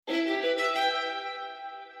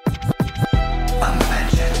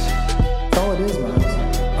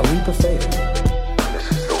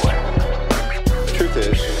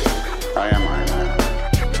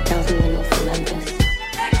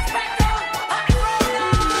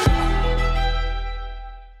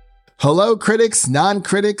Hello, critics,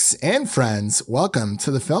 non-critics, and friends. Welcome to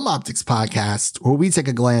the Film Optics Podcast, where we take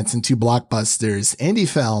a glance into blockbusters, indie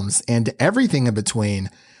films, and everything in between.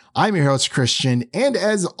 I'm your host, Christian, and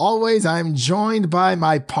as always, I'm joined by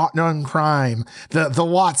my partner in crime, the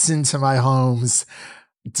Watson to my Holmes,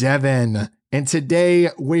 Devin. And today,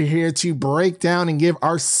 we're here to break down and give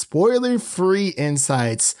our spoiler-free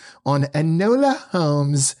insights on Enola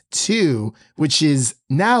Holmes 2, which is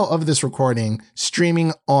now, of this recording,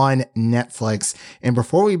 streaming on Netflix. And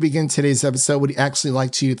before we begin today's episode, we'd actually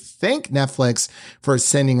like to thank Netflix for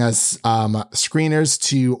sending us screeners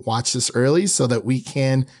to watch this early so that we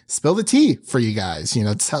can spill the tea for you guys. You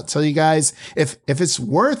know, tell you guys if it's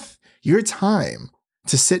worth your time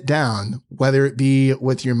to sit down, whether it be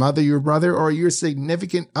with your mother, your brother, or your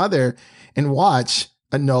significant other, and watch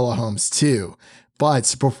Enola Holmes 2.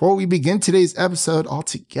 But before we begin today's episode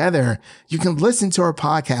altogether, you can listen to our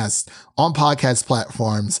podcast on podcast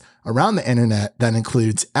platforms around the internet. That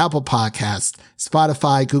includes Apple Podcasts,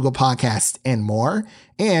 Spotify, Google Podcasts, and more.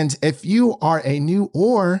 And if you are a new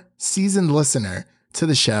or seasoned listener to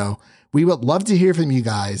the show, we would love to hear from you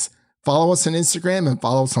guys. Follow us on Instagram and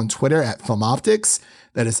follow us on Twitter at FilmOptics.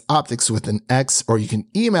 That is optics with an X, or you can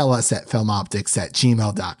email us at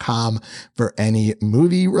filmoptics@gmail.com for any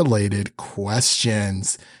movie-related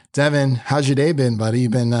questions. Devin, how's your day been, buddy? You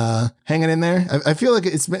been hanging in there? I feel like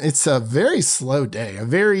it's a very slow day, a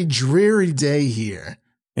very dreary day here.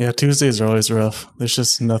 Yeah, Tuesdays are always rough. There's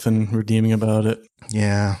just nothing redeeming about it.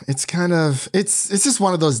 Yeah, it's kind of, it's just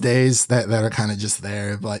one of those days that are kind of just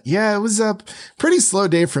there. But yeah, it was a pretty slow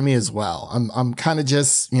day for me as well. I'm kind of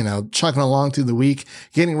just, chugging along through the week,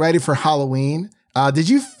 getting ready for Halloween. Did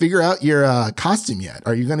you figure out your costume yet?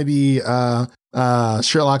 Are you going to be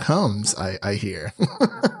Sherlock Holmes, I hear?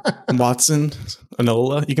 Watson,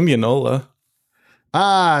 Enola. You can be Enola.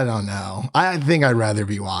 I don't know. I think I'd rather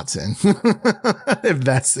be Watson if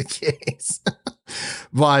that's the case.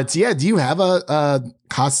 But yeah, do you have a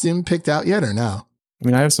costume picked out yet or no? I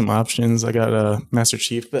mean, I have some options. I got Master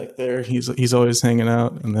Chief back there. He's always hanging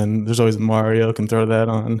out. And then there's always Mario. Can throw that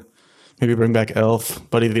on. Maybe bring back Elf,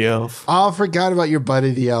 Buddy the Elf. Oh, I forgot about your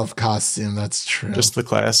Buddy the Elf costume. That's true. Just the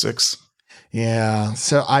classics. Yeah.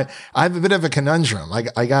 So I have a bit of a conundrum.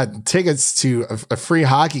 I got tickets to a free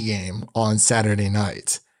hockey game on Saturday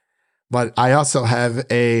night, but I also have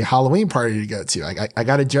a Halloween party to go to. I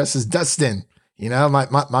got to dress as Dustin,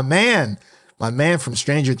 my man from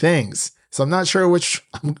Stranger Things. So I'm not sure which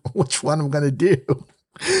one I'm going to do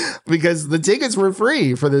because the tickets were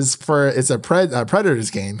free it's a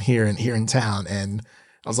Predators game here in town. And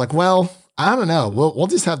I was like, well, I don't know. We'll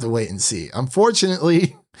just have to wait and see.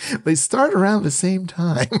 Unfortunately, they start around the same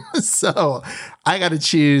time. So I got to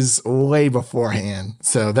choose way beforehand.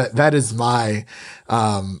 So that is my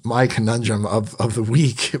conundrum of the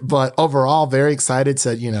week. But overall, very excited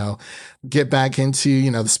to, get back into,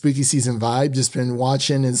 the spooky season vibe. Just been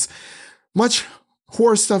watching as much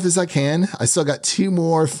horror stuff as I can. I still got 2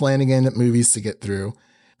 more Flanagan movies to get through.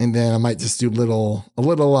 And then I might just do a little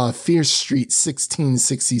Fear Street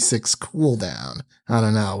 1666 cool down. I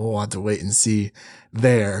don't know. We'll have to wait and see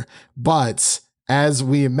there. But as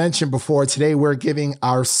we mentioned before, today we're giving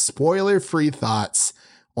our spoiler-free thoughts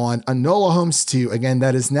on Enola Holmes 2. Again,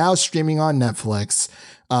 that is now streaming on Netflix.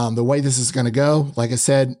 The way this is going to go, like I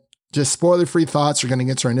said, just spoiler-free thoughts. We're going to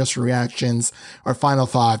get to our initial reactions, our final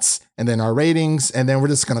thoughts, and then our ratings. And then we're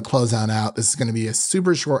just going to close on out. This is going to be a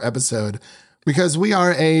super short episode, because we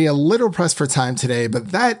are a little pressed for time today,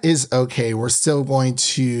 but that is okay. We're still going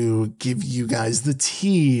to give you guys the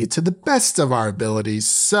tea to the best of our abilities.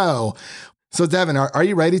 So Devin, are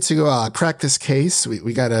you ready to go crack this case?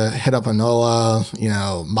 We got to hit up Enola,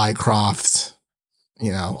 Mycroft,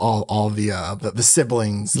 all the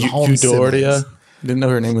siblings. The Holmes Euphoria. siblings. Didn't know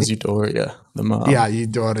her name was Euphoria, the mom. Yeah,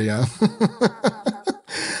 Euphoria.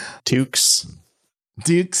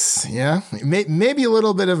 Dukes, yeah. Maybe a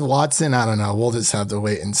little bit of Watson. I don't know. We'll just have to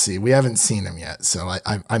wait and see. We haven't seen him yet, so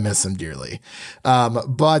I miss him dearly.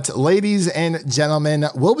 But ladies and gentlemen,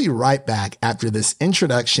 we'll be right back after this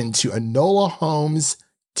introduction to Enola Holmes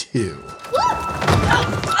 2.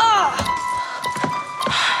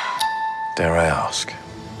 Dare I ask?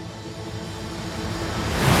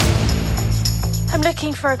 I'm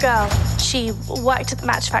looking for a girl. She worked at the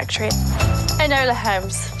match factory. Enola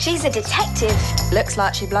Holmes. She's a detective. Looks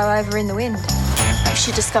like she'd blow over in the wind.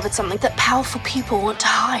 She discovered something that powerful people want to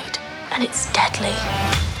hide, and it's deadly.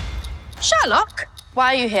 Sherlock,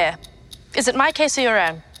 why are you here? Is it my case or your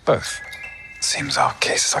own? Both. Seems our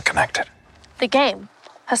cases are connected. The game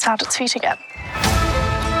has found its feet again.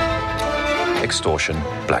 Extortion,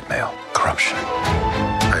 blackmail, crime. corruption.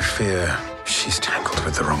 I fear she's tangled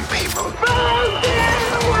with the wrong people.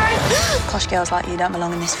 Posh girls like you don't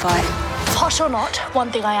belong in this fight. Posh or not,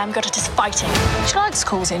 one thing I am good at is fighting. She likes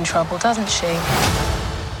causing trouble, doesn't she?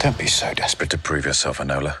 Don't be so desperate to prove yourself,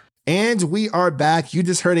 Enola. And we are back. You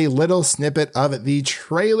just heard a little snippet of the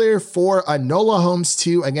trailer for Enola Holmes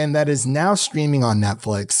 2. Again, that is now streaming on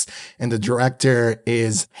Netflix. And the director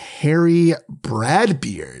is Harry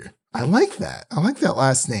Bradbeer. I like that. I like that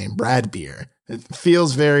last name, Bradbeer. It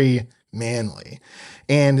feels very manly.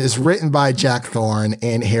 And is written by Jack Thorne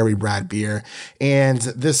and Harry Bradbeer. And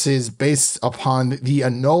this is based upon the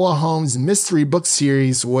Enola Holmes mystery book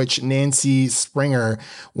series, which Nancy Springer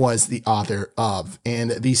was the author of.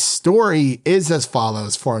 And the story is as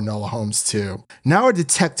follows for Enola Holmes 2. Now a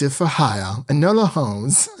detective for hire, Enola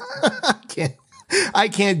Holmes. I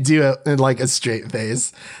can't do it in like a straight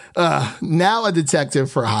face. Now a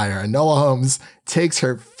detective for hire, Enola Holmes takes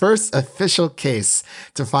her first official case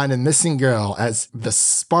to find a missing girl as the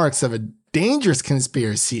sparks of a dangerous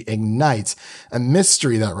conspiracy ignite a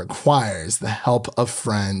mystery that requires the help of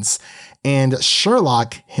friends and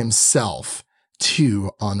Sherlock himself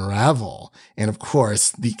to unravel. And of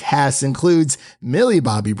course, the cast includes Millie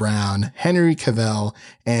Bobby Brown, Henry Cavill,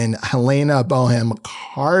 and Helena Bonham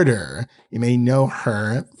Carter. You may know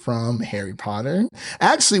her from Harry Potter.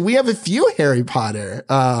 Actually, we have a few Harry Potter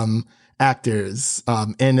actors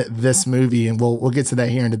in this movie, and we'll get to that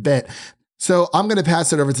here in a bit. So I'm going to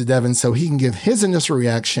pass it over to Devin so he can give his initial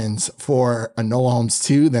reactions for Enola Holmes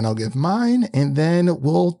 2. Then I'll give mine, and then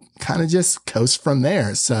we'll kind of just coast from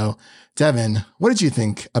there. So Devin, what did you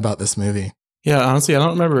think about this movie? Yeah, honestly, I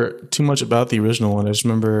don't remember too much about the original one. I just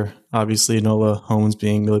remember, obviously, Enola Holmes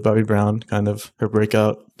being Millie Bobby Brown, kind of her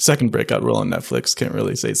second breakout role on Netflix. Can't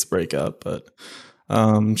really say it's a breakout, but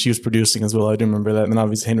she was producing as well. I do remember that. And then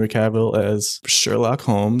obviously Henry Cavill as Sherlock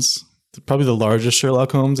Holmes, probably the largest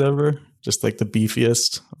Sherlock Holmes ever, just like the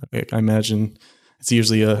beefiest. I imagine it's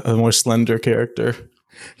usually a more slender character.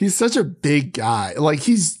 He's such a big guy. Like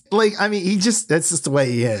that's just the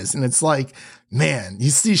way he is. And it's like, man, you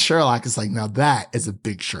see Sherlock, it's like, now that is a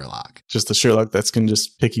big Sherlock. Just a Sherlock that can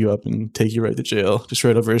just pick you up and take you right to jail, just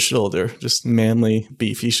right over his shoulder, just manly,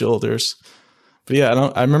 beefy shoulders. But yeah,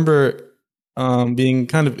 I remember being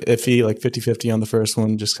kind of iffy, like 50-50 on the first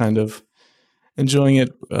one, just kind of enjoying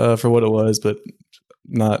it for what it was, but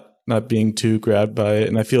not being too grabbed by it.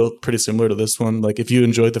 And I feel pretty similar to this one. Like if you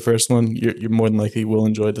enjoyed the first one, you're more than likely will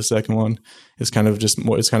enjoy the second one. It's kind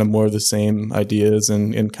of more of the same ideas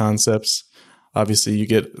and concepts. Obviously you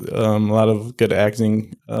get a lot of good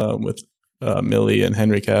acting with Millie and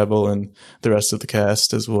Henry Cavill and the rest of the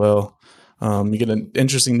cast as well. You get an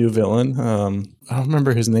interesting new villain. I don't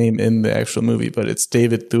remember his name in the actual movie, but it's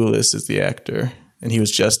David Thewlis is the actor. And he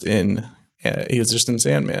was just in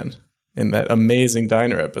Sandman, in that amazing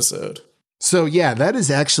diner episode. So yeah, that is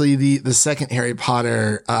actually the second Harry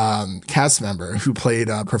Potter cast member who played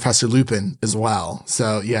Professor Lupin as well.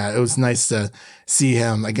 So yeah, it was nice to see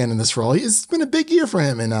him again in this role. It's been a big year for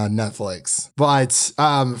him in Netflix. But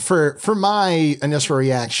for my initial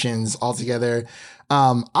reactions altogether,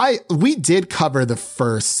 we did cover the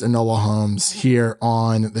first Enola Holmes here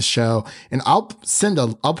on the show, and I'll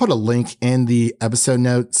put a link in the episode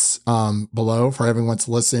notes below for everyone to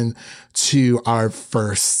listen to our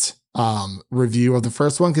first review of the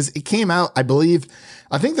first one, because it came out, I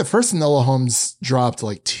think the first Enola Holmes dropped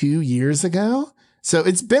like 2 years ago. So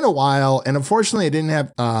it's been a while, and unfortunately I didn't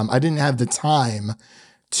have the time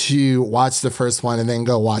to watch the first one and then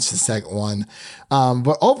go watch the second one.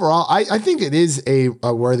 But overall, I think it is a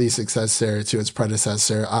worthy successor to its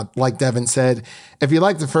predecessor. Like Devin said, if you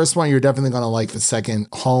like the first one, you're definitely going to like the second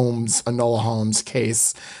Enola Holmes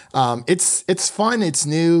case. It's fun. It's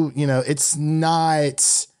new. You know, it's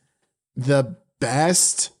not the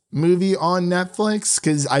best movie on Netflix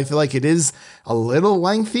because I feel like it is a little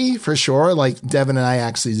lengthy for sure. Like Devin and I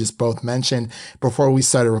actually just both mentioned before we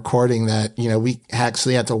started recording that, you know, we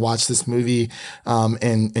actually had to watch this movie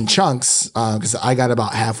in chunks because I got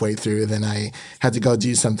about halfway through, then I had to go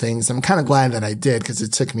do some things. I'm kind of glad that I did because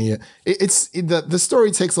it took me the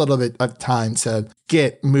story takes a little bit of time to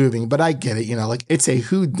get moving, but I get it, you know, like it's a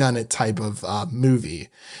whodunit type of movie.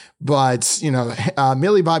 But, you know,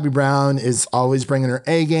 Millie Bobby Brown is always bringing her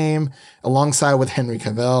A game alongside with Henry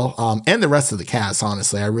Cavill and the rest of the cast.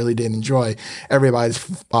 Honestly, I really did enjoy everybody's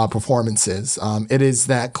performances. It is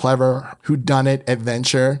that clever whodunit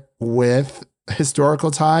adventure with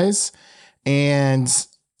historical ties. And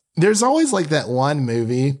there's always like that one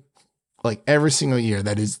movie, like every single year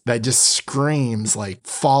that just screams like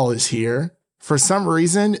fall is here. For some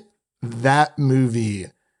reason, that movie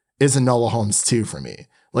is Enola Holmes 2 for me.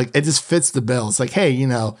 Like it just fits the bill. It's like, hey,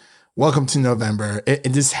 welcome to November.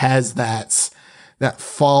 It just has that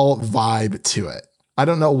fall vibe to it. I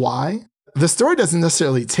don't know why. The story doesn't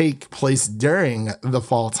necessarily take place during the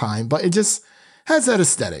fall time, but it just has that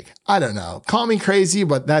aesthetic. I don't know. Call me crazy,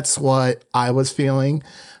 but that's what I was feeling.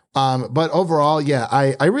 But overall, yeah,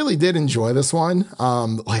 I really did enjoy this one.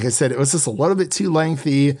 Like I said, it was just a little bit too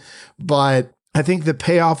lengthy, but I think the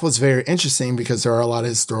payoff was very interesting because there are a lot of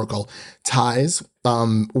historical ties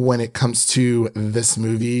when it comes to this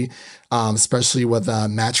movie, especially with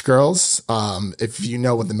Match Girls. If you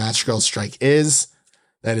know what the Match Girls strike is,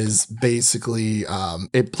 that is basically,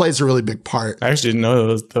 it plays a really big part. I actually didn't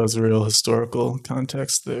know that was a real historical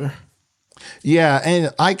context there. Yeah,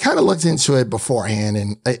 and I kind of looked into it beforehand,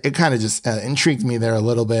 and it kind of just intrigued me there a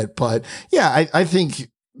little bit. But yeah, I think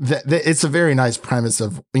that it's a very nice premise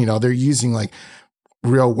of, they're using like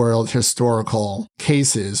real world historical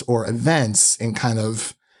cases or events and kind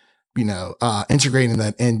of, integrating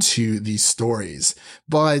that into these stories.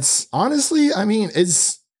 But honestly, I mean,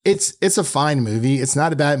 it's a fine movie. It's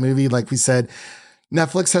not a bad movie. Like we said,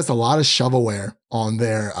 Netflix has a lot of shovelware on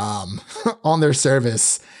their on their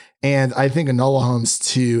service. And I think Enola Holmes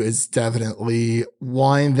 2 is definitely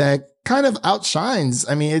one that kind of outshines.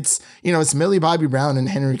 I mean, it's Millie Bobby Brown and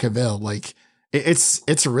Henry Cavill. Like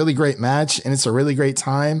it's a really great match and it's a really great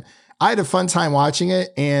time. I had a fun time watching it,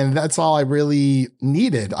 and that's all I really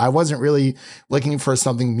needed. I wasn't really looking for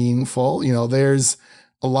something meaningful. There's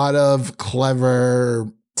a lot of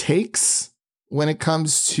clever takes when it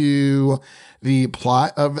comes to the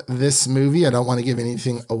plot of this movie. I don't want to give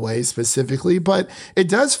anything away specifically, but it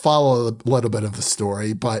does follow a little bit of the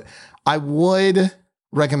story. But I would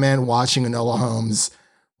recommend watching Enola Holmes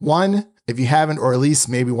 1 if you haven't, or at least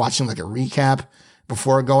maybe watching like a recap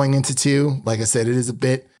before going into 2. Like I said, it is a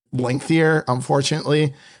bit lengthier,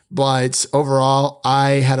 unfortunately, but overall,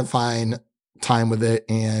 I had a fine time with it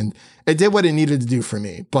and it did what it needed to do for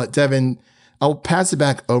me. But Devin, I'll pass it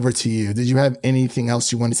back over to you. Did you have anything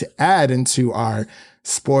else you wanted to add into our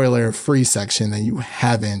spoiler-free section that you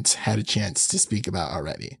haven't had a chance to speak about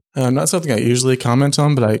already? Not something I usually comment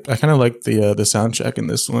on, but I kind of like the soundtrack in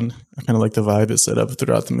this one. I kind of like the vibe it set up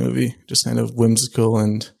throughout the movie. Just kind of whimsical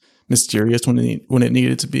and mysterious when it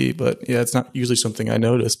needed to be. But yeah, it's not usually something I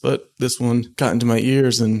notice, but this one got into my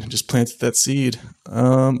ears and just planted that seed.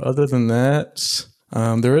 Other than that,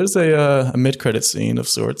 there is a mid-credit scene of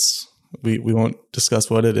sorts. We won't discuss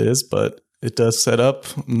what it is, but it does set up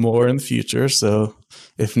more in the future. So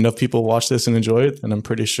if enough people watch this and enjoy it, then I'm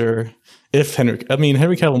pretty sure Henry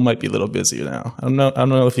Cavill might be a little busy now. I don't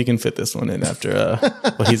know if he can fit this one in after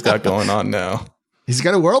what he's got going on now. He's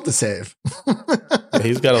got a world to save. Yeah,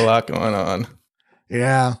 he's got a lot going on.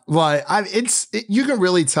 Yeah. Well, you can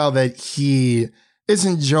really tell that he is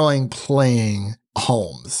enjoying playing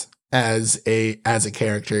Holmes as a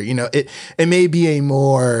character. It may be a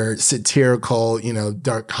more satirical,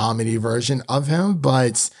 dark comedy version of him,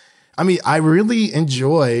 but I mean, I really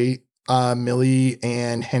enjoy Millie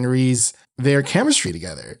and Henry's their chemistry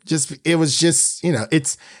together.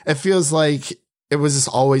 It feels like it was just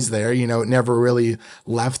always there, it never really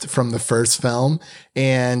left from the first film.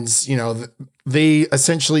 And, they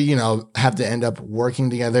essentially, have to end up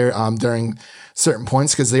working together during certain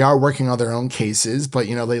points because they are working on their own cases, but,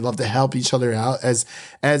 they love to help each other out as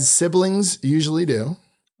siblings usually do.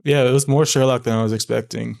 Yeah, it was more Sherlock than I was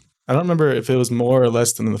expecting. I don't remember if it was more or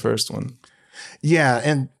less than the first one. Yeah,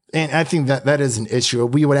 and I think that is an issue.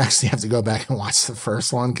 We would actually have to go back and watch the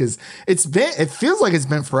first one because it feels like it's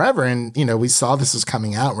been forever. And, we saw this was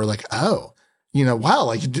coming out. We're like, oh, wow,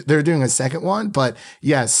 like they're doing a second one. But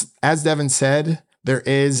yes, as Devin said, there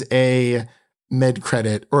is a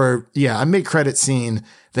mid-credit scene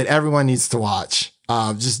that everyone needs to watch.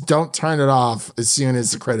 Just don't turn it off as soon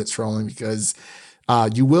as the credits rolling because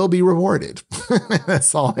you will be rewarded.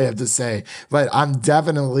 That's all I have to say. But I'm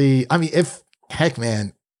definitely, if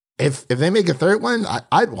they make a third one,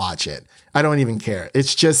 I'd watch it. I don't even care.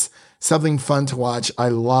 It's just something fun to watch. I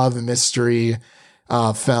love mystery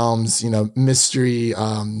films, mystery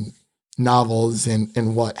novels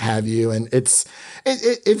and what have you. And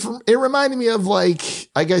it reminded me of like,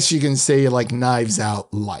 I guess you can say like Knives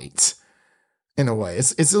Out light in a way.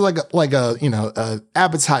 It's like a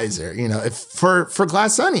appetizer, if for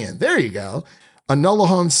Glass Onion. There you go. Enola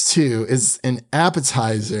Holmes 2 is an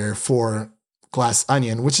appetizer for Glass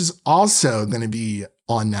Onion, which is also going to be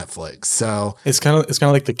on Netflix. So it's kind of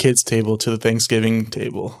like the kids' table to the Thanksgiving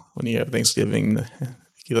table. When you have Thanksgiving,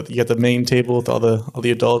 you got the main table with all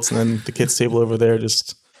the adults, and then the kids' table over there,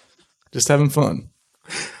 just having fun.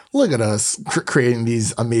 Look at us creating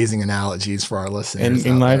these amazing analogies for our listeners.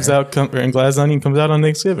 And Glass Onion comes out on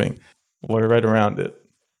Thanksgiving. We're right around it.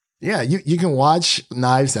 Yeah, you can watch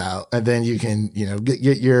Knives Out, and then you can, get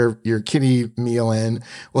your kiddie meal in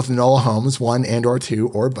with Enola Holmes, 1 and or 2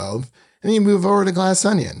 or both, and then you move over to Glass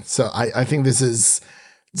Onion. So I think this is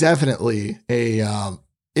definitely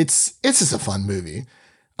it's just a fun movie.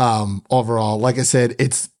 Overall, like I said,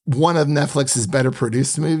 it's one of Netflix's better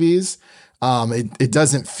produced movies. It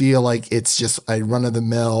doesn't feel like it's just a run of the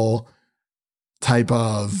mill type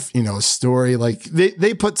of, story. Like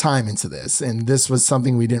they put time into this, and this was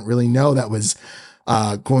something we didn't really know that was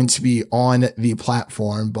going to be on the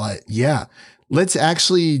platform. But yeah, let's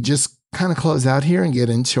actually just kind of close out here and get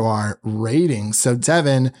into our ratings. So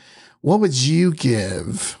Devin, what would you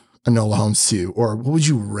give Enola Holmes 2, or what would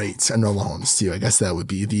you rate Enola Holmes 2? I guess that would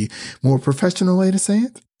be the more professional way to say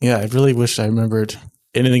it. Yeah, I really wish I remembered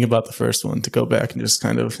anything about the first one to go back and just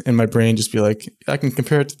kind of in my brain just be like, I can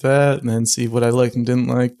compare it to that and then see what I liked and didn't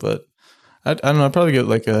like. But I don't know, I'd probably get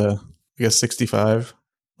like a 65.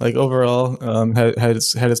 Like overall, had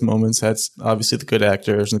its moments, had obviously the good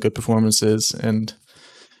actors and the good performances and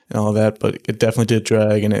all that, but it definitely did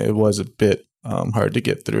drag, and it was a bit hard to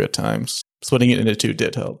get through at times. Splitting it into 2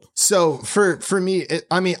 did help. So for me,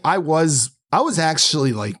 I was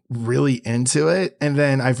actually like really into it, and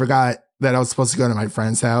then I forgot that I was supposed to go to my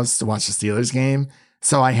friend's house to watch the Steelers game,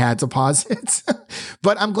 so I had to pause it.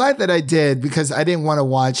 But I'm glad that I did, because I didn't want to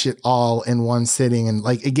watch it all in one sitting, and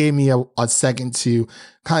like it gave me a second to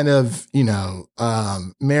kind of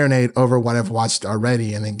marinate over what I've watched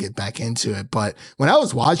already and then get back into it. But when I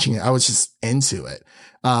was watching it, I was just into it.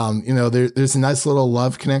 There's a nice little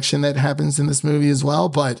love connection that happens in this movie as well.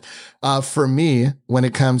 But for me, when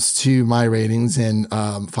it comes to my ratings and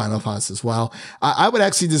final thoughts as well, I would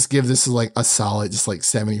actually just give this like a solid, just like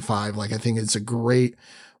 75. Like I think it's a great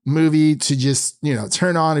movie to just,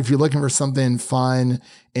 turn on if you're looking for something fun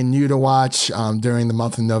and new to watch during the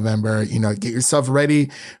month of November. Get yourself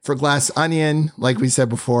ready for Glass Onion. Like we said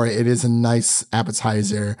before, it is a nice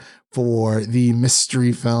appetizer for the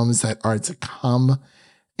mystery films that are to come.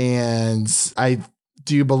 And I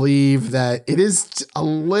do believe that it is a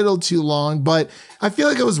little too long, but I feel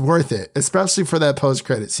like it was worth it, especially for that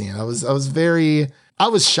post-credit scene. I was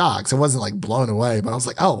shocked. I wasn't like blown away, but I was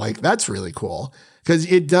like, oh, like that's really cool.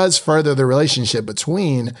 Because it does further the relationship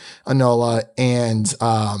between Enola and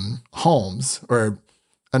Holmes, or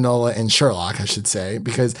Enola and Sherlock, I should say.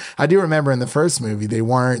 Because I do remember in the first movie, they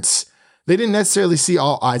didn't necessarily see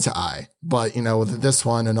all eye to eye. But, with this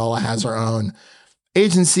one, Enola has her own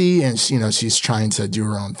agency, and she's trying to do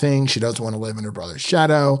her own thing. She doesn't want to live in her brother's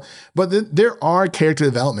shadow. But there are character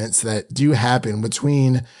developments that do happen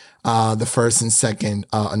between the first and second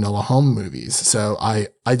Enola Holmes movies. So I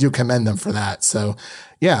do commend them for that. So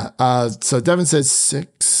yeah. So Devin says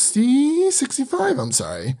 65. I'm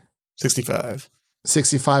sorry. 65.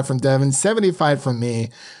 65 from Devin, 75 from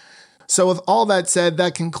me. So with all that said,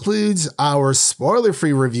 that concludes our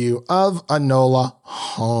spoiler-free review of Enola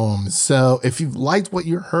Holmes. So if you've liked what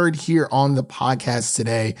you heard here on the podcast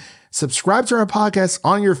today, subscribe to our podcast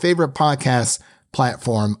on your favorite podcast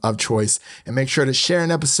platform of choice, and make sure to share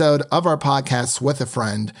an episode of our podcast with a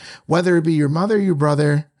friend, whether it be your mother, your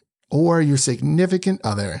brother, or your significant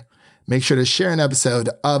other. Make sure to share an episode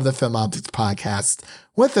of the Film Optics podcast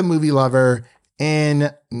with a movie lover in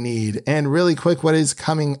need. And really quick, what is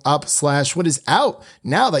coming up / what is out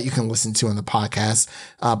now that you can listen to on the podcast.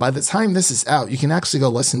 By the time this is out, you can actually go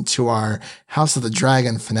listen to our House of the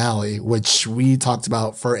Dragon finale, which we talked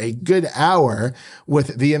about for a good hour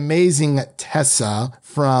with the amazing Tessa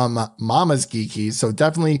from Mama's Geeky. So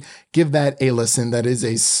definitely give that a listen. That is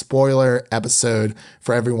a spoiler episode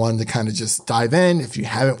for everyone to kind of just dive in. If you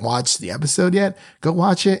haven't watched the episode yet, go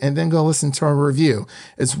watch it and then go listen to our review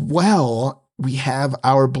as well. We have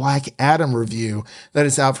our Black Adam review that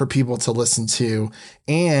is out for people to listen to.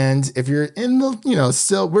 And if you're in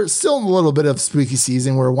the, we're still in a little bit of spooky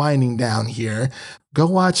season, we're winding down here, go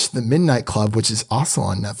watch The Midnight Club, which is also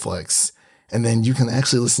on Netflix. And then you can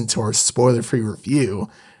actually listen to our spoiler-free review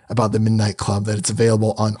about The Midnight Club, that it's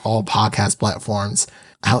available on all podcast platforms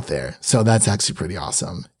out there. So that's actually pretty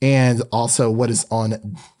awesome. And also what is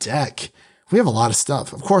on deck. We have a lot of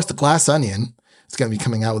stuff. Of course, The Glass Onion. It's going to be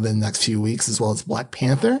coming out within the next few weeks, as well as Black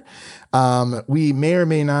Panther. We may or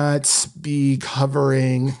may not be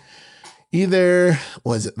covering either,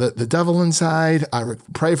 was it The Devil Inside? I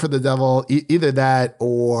Pray for the Devil, either that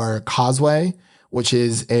or Causeway, which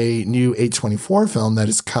is a new A24 film that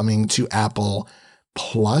is coming to Apple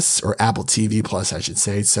Plus, or Apple TV Plus, I should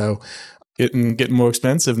say. So getting more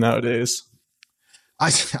expensive nowadays.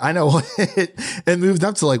 I know it moved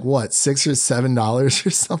up to like what, $6 or $7 or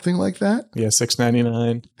something like that. Yeah,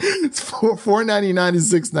 $6.99. It's $4.99 and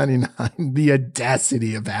 $6.99. The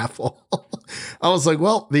audacity of Apple. I was like,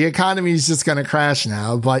 well, the economy is just gonna crash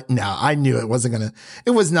now. But no, I knew it was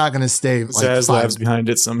not gonna stay. Zaz Labs behind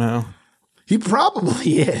it somehow. He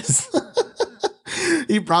probably is.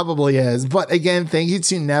 He probably is. But again, thank you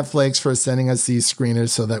to Netflix for sending us these screeners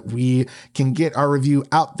so that we can get our review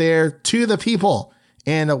out there to the people.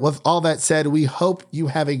 And with all that said, we hope you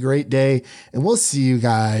have a great day, and we'll see you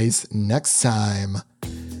guys next time.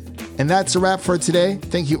 And that's a wrap for today.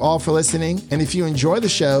 Thank you all for listening. And if you enjoy the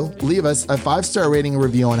show, leave us a 5-star rating and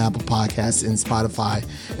review on Apple Podcasts and Spotify,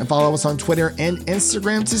 and follow us on Twitter and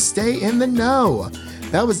Instagram to stay in the know.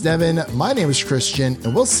 That was Devin. My name is Christian,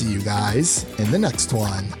 and we'll see you guys in the next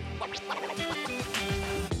one.